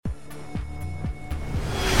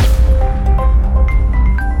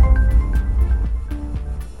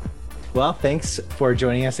Well, thanks for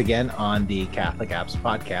joining us again on the Catholic Apps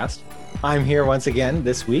podcast. I'm here once again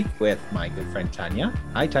this week with my good friend Tanya.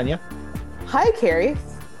 Hi, Tanya. Hi, Carrie.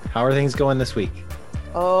 How are things going this week?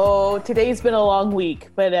 Oh, today's been a long week,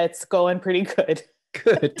 but it's going pretty good.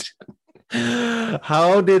 Good.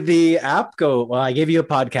 How did the app go? Well, I gave you a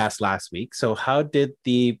podcast last week. So how did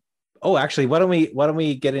actually, why don't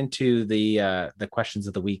we get into the questions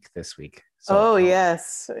of the week this week?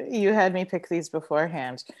 Yes. You had me pick these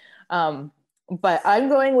beforehand. But I'm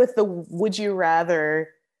going with the would you rather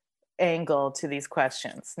angle to these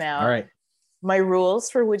questions. Now, all right. My rules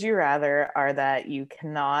for would you rather are that you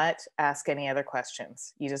cannot ask any other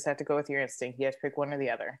questions. You just have to go with your instinct. You have to pick one or the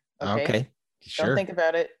other. Okay. Sure. Don't think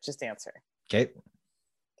about it. Just answer. Okay.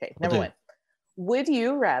 Number one. Would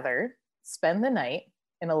you rather spend the night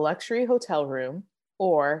in a luxury hotel room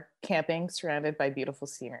or camping surrounded by beautiful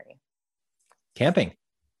scenery? Camping.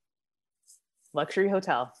 Luxury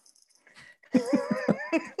hotel.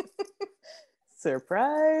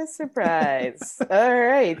 Surprise, surprise. All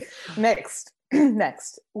right. Next.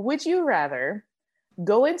 Would you rather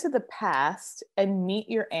go into the past and meet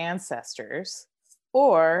your ancestors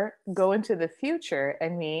or go into the future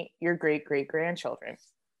and meet your great-great-grandchildren?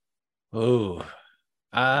 Oh,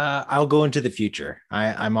 I'll go into the future.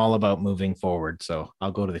 I'm all about moving forward, so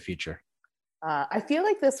I'll go to the future. I feel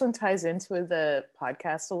like this one ties into the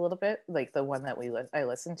podcast a little bit, like the one that I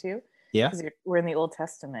listened to. Yeah. Because we're in the Old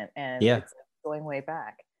Testament and it's going way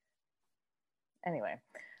back. Anyway.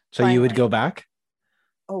 So finally, you would go back?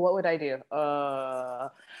 Oh, what would I do? I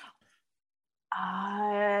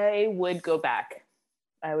would go back.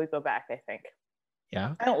 I think.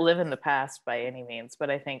 Yeah. I don't live in the past by any means,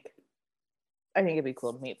 but I think it'd be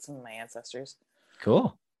cool to meet some of my ancestors.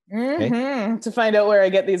 Cool. Mm-hmm. Okay. To find out where I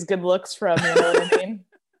get these good looks from, you know what I mean?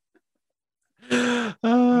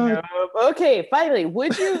 Okay, finally,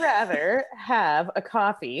 would you rather have a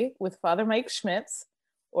coffee with Father Mike Schmitz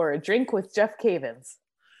or a drink with Jeff Cavins?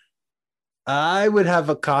 I would have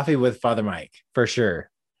a coffee with Father Mike, for sure.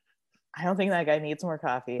 I don't think that guy needs more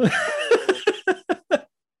coffee.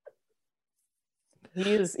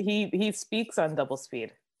 He speaks on double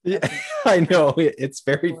speed. Yeah, I know. It's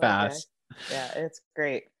very fast. Yeah, it's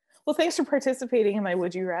great. Well, thanks for participating in my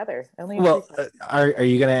Would You Rather. Are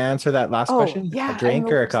you going to answer that last question? Yeah, a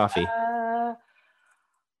drink or a coffee?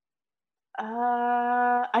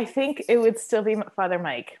 I think it would still be Father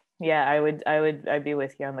Mike. Yeah, I'd be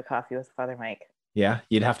with you on the coffee with Father Mike. Yeah,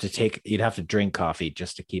 you'd have to drink coffee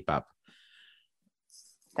just to keep up.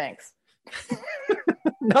 Thanks.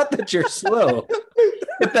 Not that you're slow,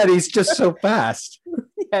 but that he's just so fast.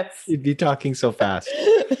 Yes. You'd be talking so fast.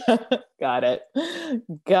 Got it.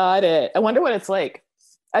 I wonder what it's like.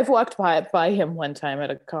 I've walked by him one time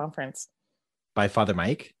at a conference. By Father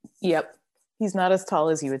Mike? Yep. He's not as tall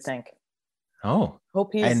as you would think. Oh.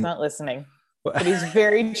 Hope he's not listening. But he's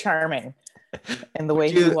very charming in the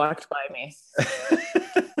way he walked by me.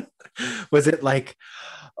 Was it like,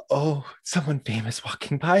 oh, someone famous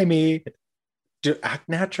walking by me? Do act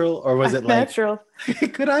natural? Or was it like, natural?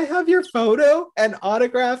 Could I have your photo and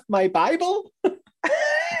autograph my Bible?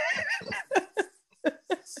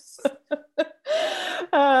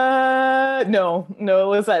 No, it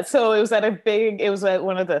was that. So it was at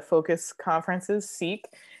one of the Focus conferences, Seek,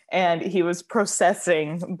 and he was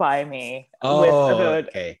processing by me with about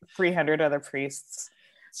 300 other priests.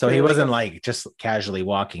 So he wasn't like just casually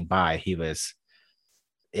walking by. He was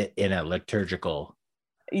in a liturgical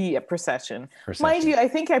procession. Mind you, I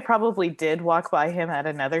think I probably did walk by him at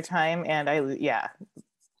another time, and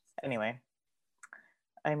anyway,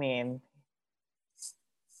 I mean,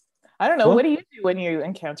 I don't know. What do you do when you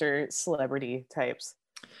encounter celebrity types?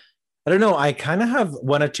 I don't know. I kind of have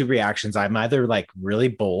one of two reactions. I'm either like really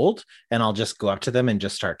bold and I'll just go up to them and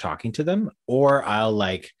just start talking to them, or I'll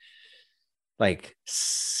like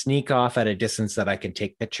sneak off at a distance that I can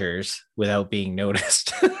take pictures without being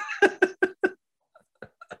noticed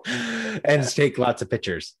and take lots of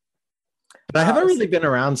pictures. But I haven't really been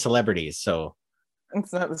around celebrities, so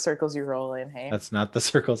it's not the circles you roll in. Hey, that's not the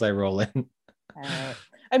circles I roll in.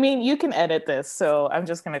 I mean, you can edit this, so I'm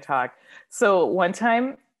just going to talk. So one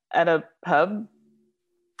time at a pub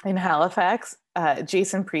in Halifax,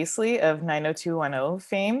 Jason Priestley of 90210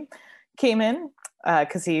 fame came in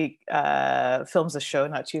because he films a show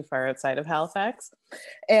not too far outside of Halifax.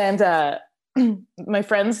 And my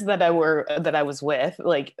friends that I was with,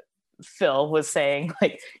 like Phil was saying,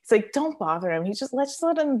 like, he's like, don't bother him. Let's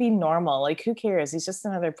let him be normal. Like, who cares? He's just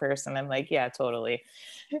another person. I'm like, yeah, totally.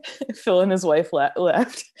 Phil and his wife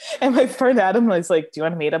left. And my friend Adam was like, do you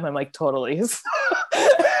want to meet him? I'm like, totally.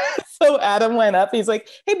 So Adam went up. He's like,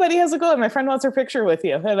 "Hey, buddy, how's it going? My friend wants her picture with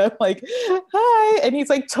you." And I'm like, "Hi." And he's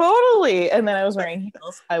like, "Totally." And then I was wearing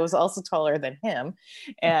heels. I was also taller than him.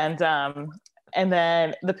 And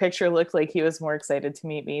then the picture looked like he was more excited to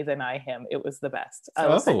meet me than I him. It was the best. I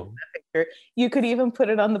will send you Oh, that picture. You could even put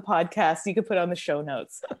it on the podcast. You could put it on the show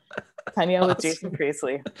notes. Tanya with Jason awesome.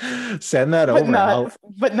 Priestley. Send that But over. not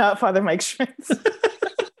but not Father Mike Schmitz.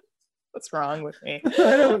 What's wrong with me?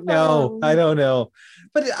 I don't know. I don't know.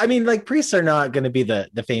 But I mean, like priests are not going to be the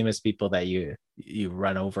famous people that you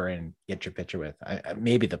run over and get your picture with.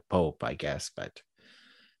 Maybe the Pope, I guess, but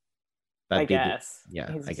I that'd be guess. yeah,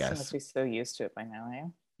 I He must guess. be so used to it by now, eh?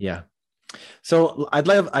 Yeah. So I'd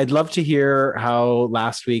love to hear how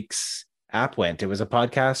last week's app went. It was a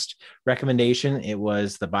podcast recommendation. It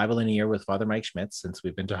was The Bible in a Year with Father Mike Schmitz, since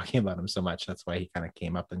we've been talking about him so much. That's why he kind of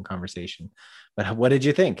came up in conversation. But what did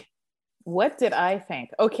you think? What did I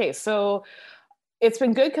think? Okay, so it's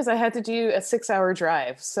been good because I had to do a 6-hour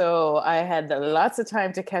drive. So I had lots of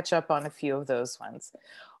time to catch up on a few of those ones.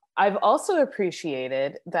 I've also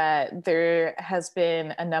appreciated that there has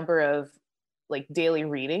been a number of like daily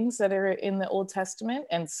readings that are in the Old Testament.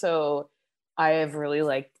 And so I have really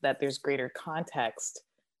liked that there's greater context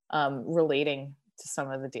relating to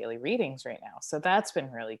some of the daily readings right now. So that's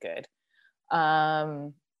been really good.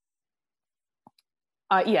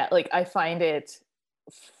 Yeah, like I find it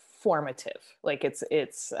formative. Like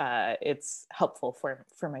it's helpful for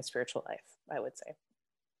my spiritual life, I would say.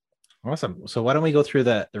 Awesome. So why don't we go through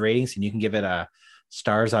the ratings, and you can give it a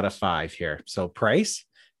stars out of 5 here. So price,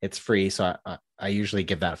 it's free. So I usually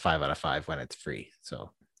give that 5 out of 5 when it's free. So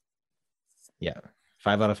yeah,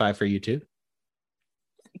 5 out of 5 for you too.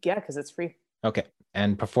 Yeah, because it's free. Okay.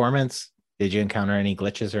 And performance, did you encounter any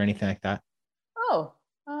glitches or anything like that? Oh,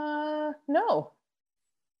 no.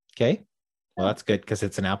 Okay. Well, No. that's good because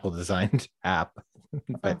it's an Apple designed app. Oh,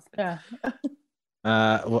 But yeah.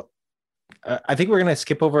 well, I think we're going to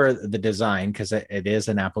skip over the design because it is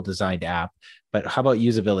an Apple designed app. But how about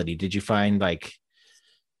usability? Did you find like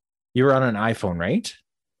you were on an iPhone, right?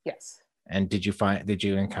 Yes. And did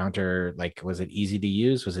you encounter like, was it easy to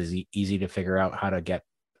use? Was it easy to figure out how to get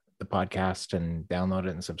the podcast and download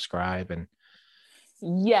it and subscribe? And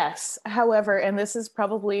Yes. However, and this is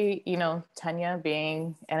probably, Tanya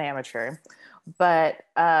being an amateur, but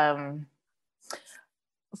I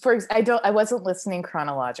wasn't listening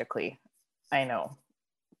chronologically. I know.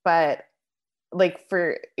 But like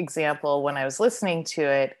for example, when I was listening to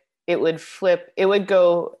it, it would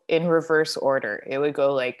go in reverse order. It would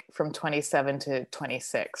go like from 27 to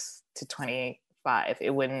 26 to 25. It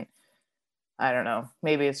wouldn't, I don't know.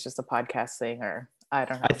 Maybe it's just a podcast thing or I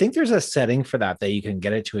don't I know. think there's a setting for that you can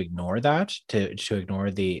get it to ignore that, to ignore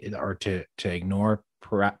to ignore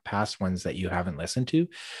past ones that you haven't listened to.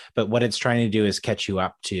 But what it's trying to do is catch you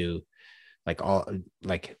up to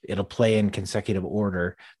like it'll play in consecutive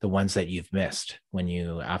order the ones that you've missed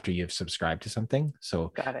after you've subscribed to something.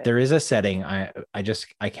 So Got it. there is a setting. I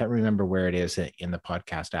can't remember where it is in the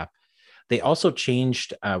podcast app. They also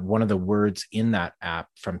changed one of the words in that app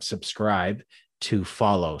from subscribe to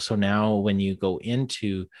follow. So now when you go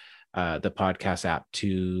into the podcast app,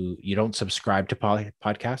 you don't subscribe to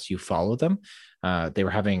podcasts, you follow them. They were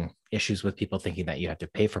having issues with people thinking that you had to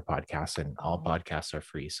pay for podcasts, and all podcasts are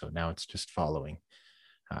free. So now it's just following.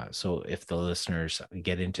 So if the listeners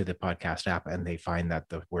get into the podcast app and they find that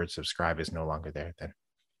the word subscribe is no longer there, then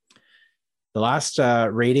the last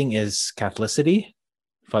rating is Catholicity.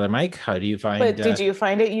 Father Mike, how do you find? But did you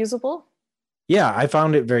find it usable? Yeah, I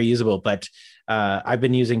found it very usable, but I've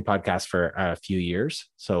been using podcasts for a few years,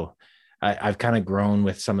 so I've kind of grown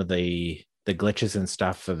with some of the glitches and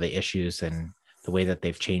stuff of the issues and the way that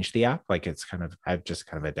they've changed the app. Like I've just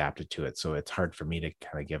kind of adapted to it, so it's hard for me to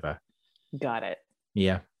kind of give a. Got it.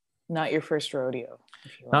 Yeah. Not your first rodeo.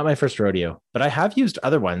 Not my first rodeo, but I have used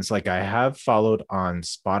other ones. Like I have followed on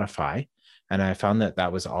Spotify, and I found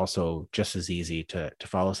that was also just as easy to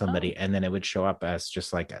follow somebody, and then it would show up as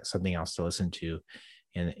just like something else to listen to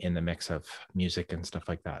in the mix of music and stuff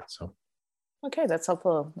like that. So okay, that's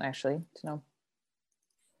helpful actually to know.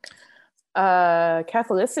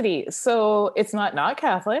 Catholicity. So it's not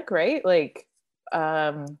Catholic, right? Like, what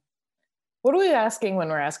are we asking when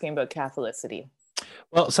we're asking about Catholicity?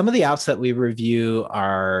 well, some of the apps that we review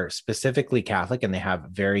are specifically Catholic, and they have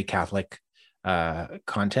very Catholic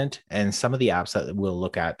content, and some of the apps that we'll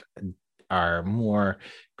look at are more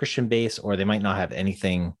Christian based, or they might not have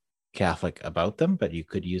anything Catholic about them, but you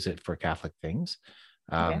could use it for Catholic things.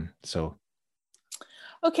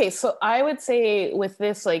 Okay. So I would say with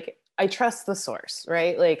this, like I trust the source,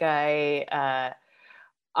 right? Like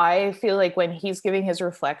I feel like when he's giving his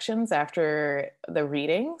reflections after the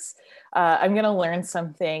readings, I'm going to learn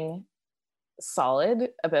something solid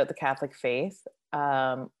about the Catholic faith,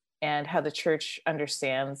 and how the church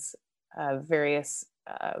understands various,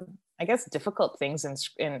 I guess, difficult things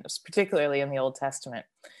in particularly in the Old Testament,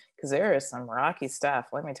 because there is some rocky stuff,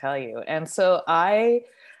 let me tell you. And so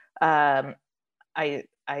um, I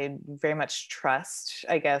very much trust,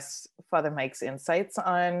 I guess, Father Mike's insights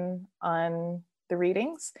on the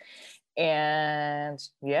readings. And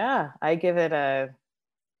yeah, I give it a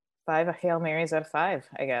 5 Hail Marys out of 5,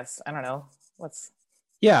 I guess. I don't know. What's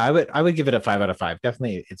Yeah, I would give it a 5 out of 5.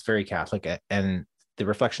 Definitely, it's very Catholic, and the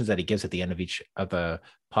reflections that he gives at the end of each of the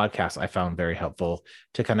podcasts I found very helpful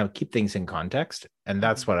to kind of keep things in context. And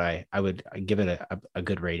that's what I would give it a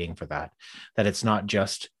good rating for that. That it's not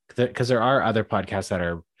just because there are other podcasts that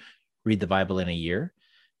are read the Bible in a year,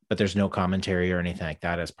 but there's no commentary or anything like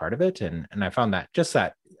that as part of it. And I found that just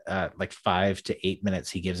that like 5 to 8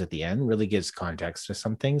 minutes he gives at the end really gives context to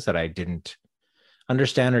some things that I didn't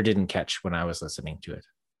understand or didn't catch when I was listening to it.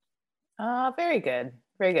 very good.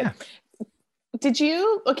 Very good. Yeah. Did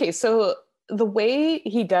you, okay, so the way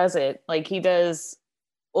he does it, like he does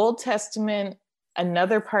Old Testament,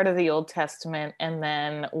 another part of the Old Testament, and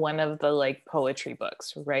then one of the like poetry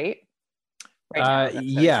books, right? Right now, that's how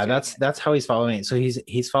he's Yeah, doing that's how he's following it. So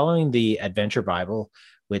he's following the Adventure Bible,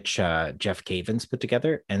 which Jeff Cavins put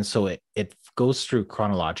together, and so it goes through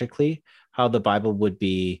chronologically how the Bible would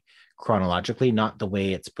be chronologically, not the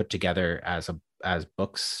way it's put together as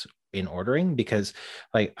books in ordering. Because,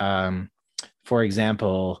 like, for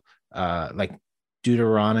example, like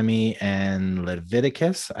Deuteronomy and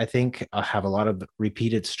Leviticus, I think have a lot of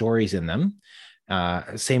repeated stories in them.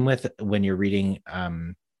 Same with when you're reading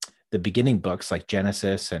the beginning books like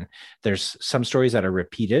Genesis, and there's some stories that are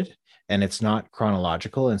repeated and it's not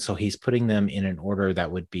chronological. And so he's putting them in an order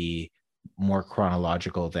that would be more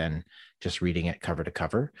chronological than just reading it cover to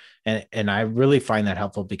cover. And I really find that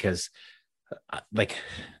helpful because like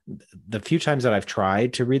the few times that I've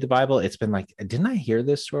tried to read the Bible, it's been like, didn't I hear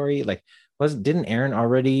this story? Like, didn't Aaron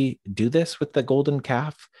already do this with the golden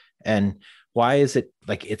calf? And why is it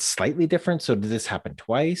like it's slightly different? So did this happen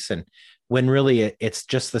twice? And when really it's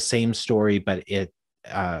just the same story, but it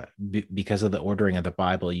because of the ordering of the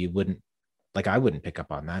Bible, you wouldn't like I wouldn't pick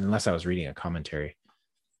up on that unless I was reading a commentary.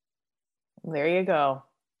 There you go.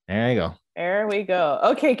 There you go. There we go.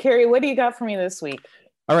 Okay, Carrie, what do you got for me this week?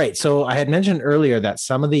 All right. So I had mentioned earlier that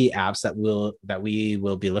some of the apps that we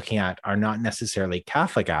will be looking at are not necessarily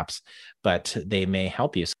Catholic apps, but they may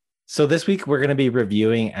help you. So this week we're going to be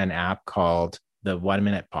reviewing an app called the 1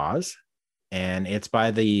 Minute Pause, and it's by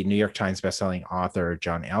the New York Times bestselling author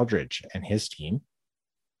John Eldredge and his team.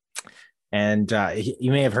 And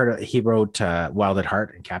you may have heard he wrote Wild at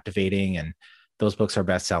Heart and Captivating, and those books are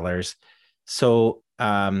bestsellers. So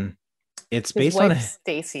it's His based wife, on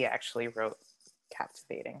Stacy, actually wrote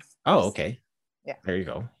Captivating. Oh, okay. Yeah. There you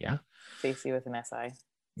go. Yeah. Stacy with an SI.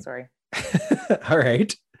 Sorry. All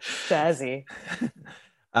right. Jazzy.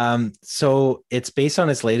 So it's based on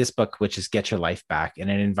his latest book, which is Get Your Life Back, and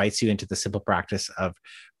it invites you into the simple practice of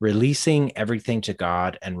releasing everything to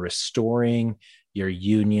God and restoring your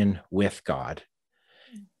union with God.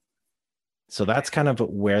 So that's kind of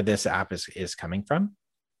where this app is coming from.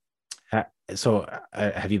 So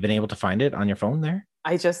have you been able to find it on your phone there?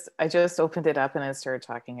 I just opened it up and it started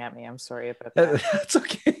talking at me. I'm sorry about that. That's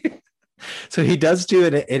okay. So he does do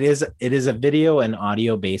it. It is a video and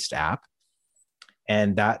audio based app,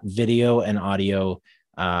 and that video and audio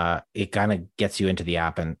it kind of gets you into the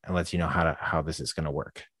app and lets you know how this is going to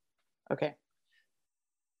work. Okay.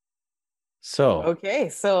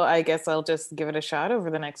 So I guess I'll just give it a shot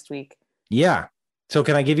over the next week. Yeah. So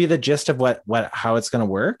can I give you the gist of how it's going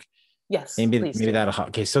to work? Yes. Maybe that'll help.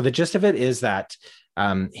 Okay. So the gist of it is that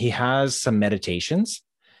he has some meditations,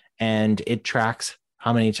 and it tracks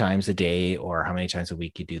how many times a day or how many times a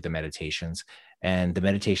week you do the meditations. And the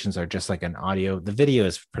meditations are just like an audio. The video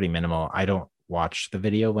is pretty minimal. I don't watch the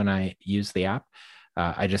video when I use the app.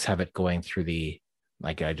 I just have it going through the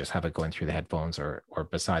headphones or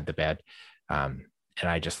beside the bed. And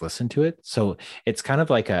I just listen to it. So it's kind of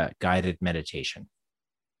like a guided meditation.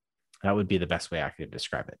 That would be the best way I could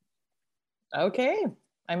describe it. Okay.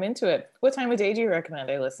 I'm into it. What time of day do you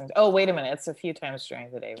recommend I listen to? Oh, wait a minute. It's a few times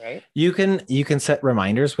during the day, right? You can set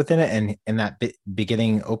reminders within it. And in that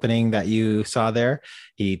beginning opening that you saw there,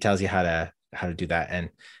 he tells you how to do that.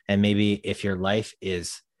 And maybe if your life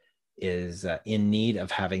is in need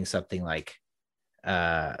of having something like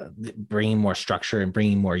bringing more structure and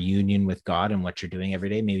bringing more union with God and what you're doing every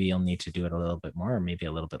day, maybe you'll need to do it a little bit more or maybe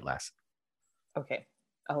a little bit less. Okay.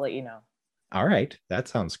 I'll let you know. All right. That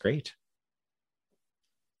sounds great.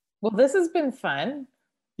 Well, this has been fun.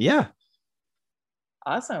 Yeah.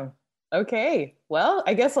 Awesome. Okay. Well,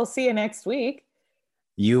 I guess I'll see you next week.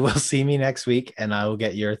 You will see me next week, and I will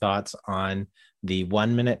get your thoughts on the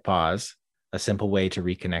 1 minute pause, a simple way to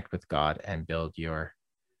reconnect with God and build your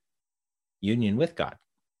union with God.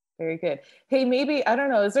 Very good. Hey, maybe, I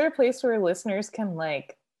don't know, is there a place where listeners can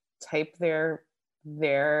like type their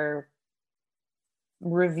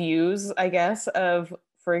reviews, I guess, of,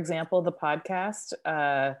 for example, the podcast,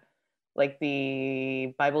 like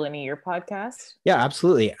the Bible in a Year podcast? Yeah,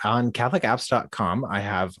 absolutely. On catholicapps.com, I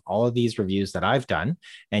have all of these reviews that I've done.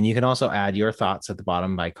 And you can also add your thoughts at the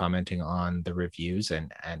bottom by commenting on the reviews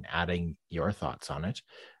and adding your thoughts on it.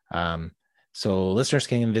 So listeners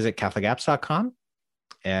can visit catholicapps.com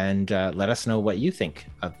and let us know what you think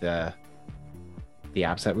of the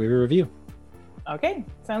apps that we review. Okay,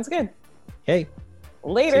 sounds good. Hey.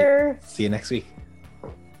 Later. See you next week.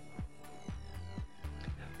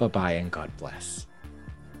 Bye-bye and God bless.